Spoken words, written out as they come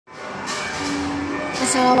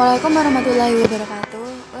Assalamualaikum warahmatullahi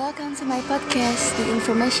wabarakatuh. Welcome to my podcast, the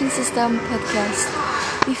Information System Podcast.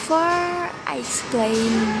 Before I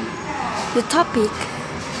explain the topic,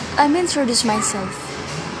 let me introduce myself.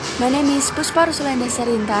 My name is Puspa Rusulenda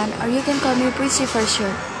Sarintan, or you can call me Puisi for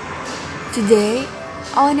short. Today,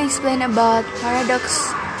 I want to explain about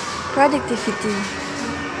paradox productivity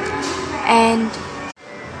and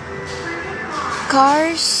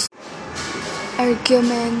Carr's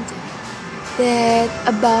argument that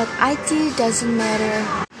about IT doesn't matter.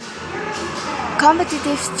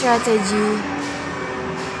 Competitive strategy,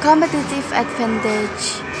 competitive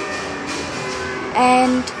advantage,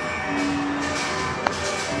 and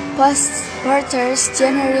Porter's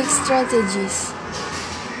generic strategies.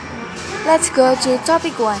 Let's go to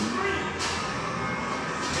topic 1.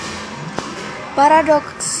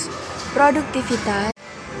 Paradoks produktivitas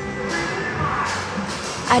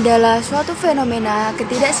adalah suatu fenomena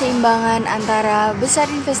ketidakseimbangan antara besar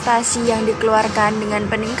investasi yang dikeluarkan dengan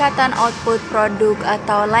peningkatan output produk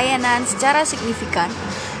atau layanan secara signifikan.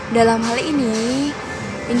 Dalam hal ini,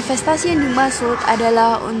 investasi yang dimaksud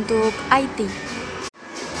adalah untuk IT.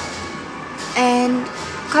 And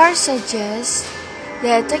Carr suggests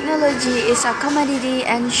that technology is a commodity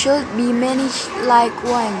and should be managed like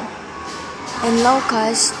one, and low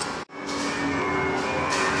cost.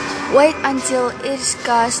 Wait until it is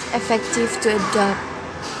cost effective to adopt,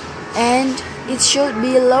 and it should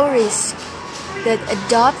be low risk, that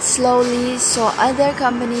adopt slowly so other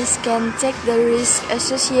companies can take the risk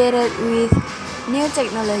associated with new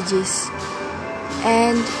technologies.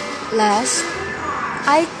 And last,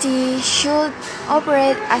 IT should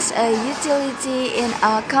operate as a utility in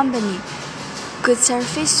a company, good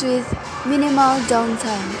service with minimal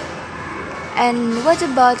downtime. And what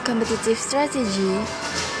about competitive strategy?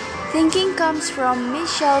 Thinking comes from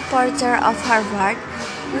Michelle Porter of Harvard.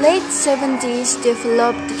 Late 70s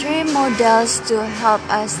developed 3 models to help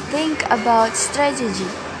us think about strategy.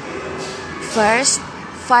 First,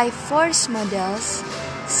 5 force models.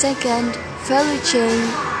 Second, value chain.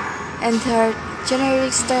 And third,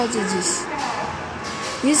 generic strategies.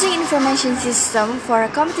 Using information system for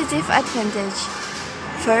a competitive advantage.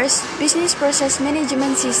 First, business process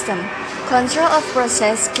management system. Control of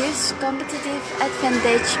process gives competitive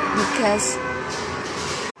advantage because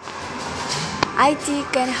IT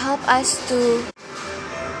can help us to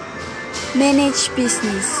manage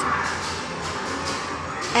business.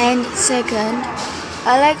 And second,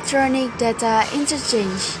 electronic data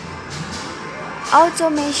interchange.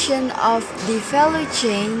 Automation of the value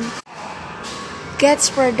chain gets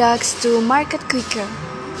products to market quicker.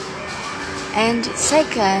 And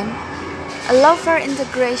second, allow for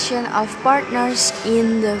integration of partners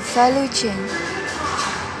in the value chain.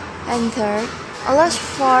 And third, allows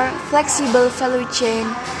for flexible value chain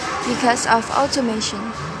because of automation.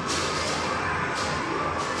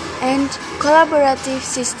 And collaborative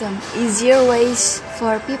system, easier ways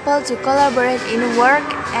for people to collaborate in work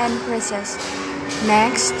and process.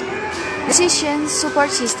 Next, decision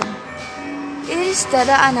support system. It is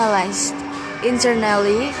data analyzed.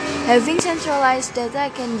 Internally, having centralized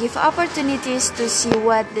data can give opportunities to see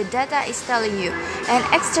what the data is telling you, and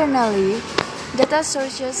externally, data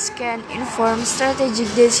sources can inform strategic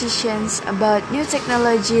decisions about new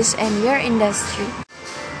technologies and your industry.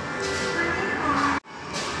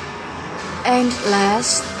 And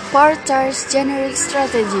last, Porter's generic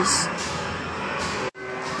strategies.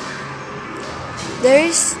 There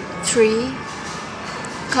is 3: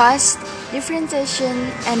 cost,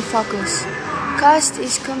 differentiation, and focus. Cost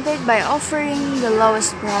is compared by offering the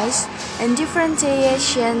lowest price, and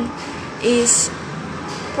differentiation is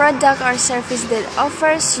product or service that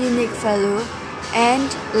offers unique value. And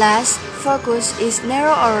last, focus is narrow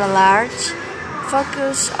or large,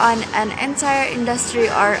 focus on an entire industry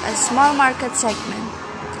or a small market segment.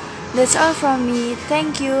 That's all from me.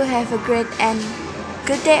 Thank you. Have a great and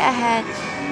good day ahead.